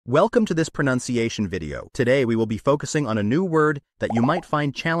Welcome to this pronunciation video. Today we will be focusing on a new word that you might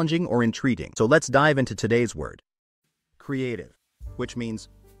find challenging or intriguing. So let's dive into today's word. Creative, which means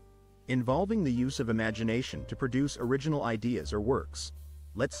involving the use of imagination to produce original ideas or works.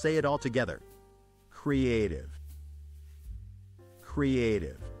 Let's say it all together. Creative.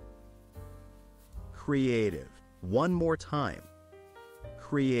 Creative. Creative. One more time.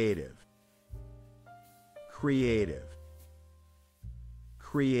 Creative. Creative.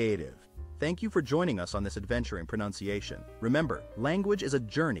 Creative. Thank you for joining us on this adventure in pronunciation. Remember, language is a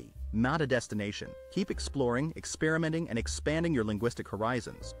journey, not a destination. Keep exploring, experimenting, and expanding your linguistic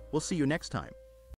horizons. We'll see you next time.